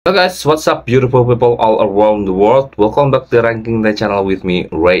Hello guys, what's up beautiful people all around the world? Welcome back to the Ranking the channel with me,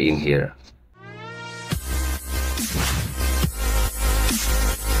 Ray in here.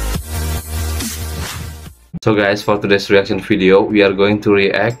 So guys, for today's reaction video, we are going to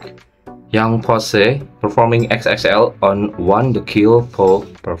react Young POSSE performing XXL on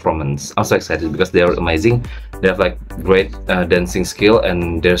 1theKILLPO performance. I'm so excited because they are amazing. They have like great dancing skill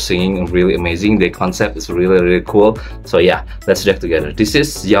and they're singing really amazing. Their concept is really cool. So yeah, let's react together. This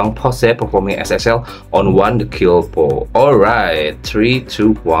is Young POSSE performing XXL on 1theKILLPO. Alright, 3,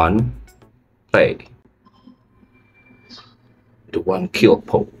 2, 1, play. The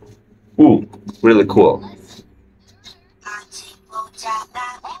 1theKILLPO. Ooh, really cool.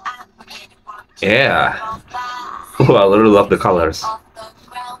 Yeah. Oh, I really love the colors.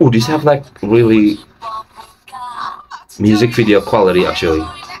 Oh, these have like really music video quality actually.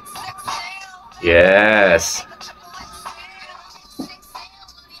 Yes.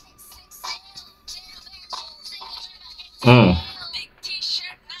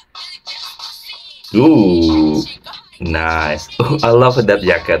 Ooh, nice. Oh, I love that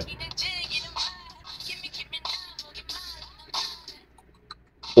jacket.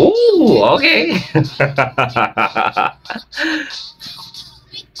 Oh, okay.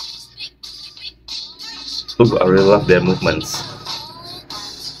 Ooh, I really love their movements.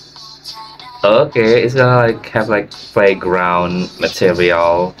 Okay, it's gonna like have like playground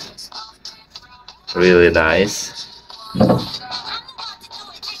material. Really nice.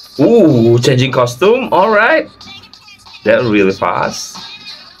 Ooh, changing costume. All right, they're really fast.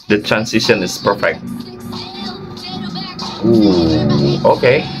 The transition is perfect. Ooh,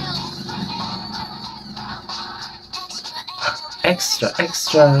 okay. Extra.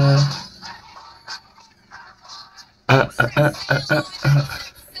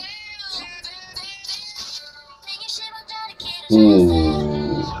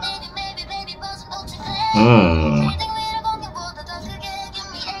 Ooh.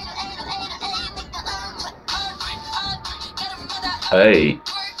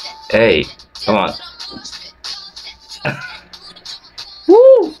 Hey, come on.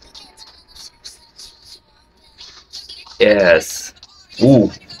 Woo! Yes. Ooh.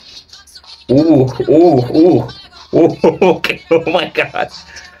 Ooh. Okay. Oh my God.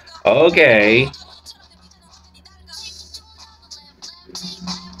 Okay.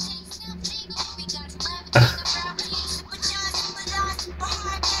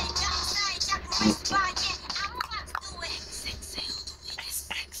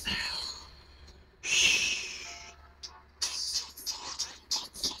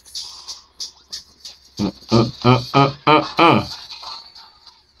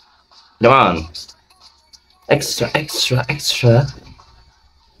 Come on. Extra.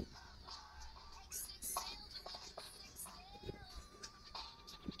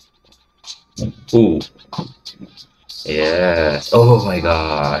 Ooh. Yes. Oh my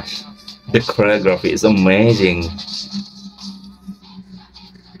gosh. The choreography is amazing.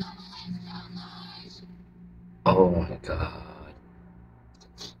 Oh my God.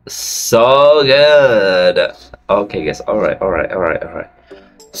 So good. Okay guys, alright.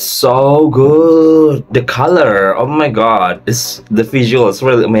 So good. The color, oh my God, the visual is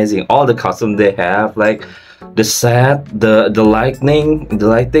really amazing. All the costume they have, like the set, the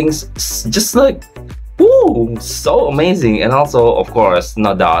lightings, just like ooh, so amazing. And also of course,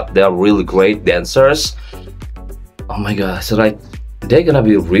 no doubt, they're really great dancers. Oh my God, so like they're gonna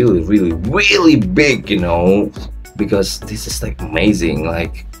be really big, you know, because this is like amazing.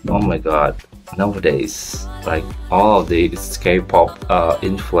 Like oh my God, nowadays like all of this K-pop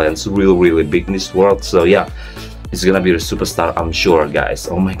influence really big in this world. So yeah, it's gonna be a superstar, I'm sure guys.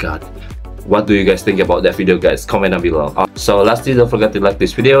 Oh my God, what do you guys think about that video guys? Comment down below. So lastly, don't forget to like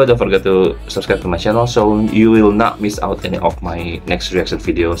this video, don't forget to subscribe to my channel so you will not miss out any of my next reaction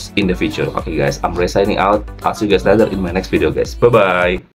videos in the future. Okay guys, I'm Ray signing out. I'll see you guys later in my next video guys. Bye bye.